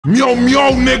Meow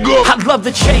meow nigga. I love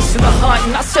the chase and the hunt,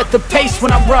 and I set the pace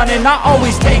when I'm running. I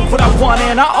always take what I want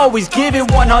and I always give it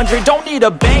 100. Don't need a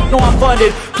bank, no I'm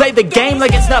funded. Play the game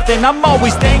like it's nothing. I'm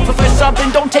always thankful for something.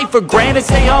 Don't take for granted,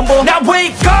 stay humble. Now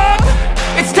wake up,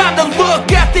 it's time to look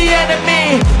at the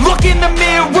enemy. Look in the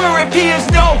mirror if he is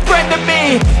no friend to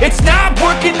me. It's not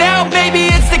working out, maybe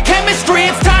it's the chemistry.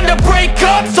 It's time to break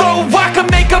up so I can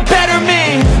make a better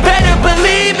me. Better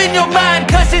believe in your mind,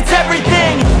 cause it's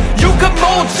everything. You can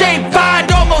mold, shape,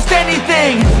 find almost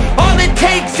anything. All it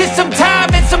takes is some time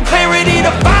and some clarity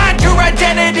to find your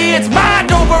identity. It's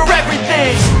mind over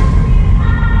everything.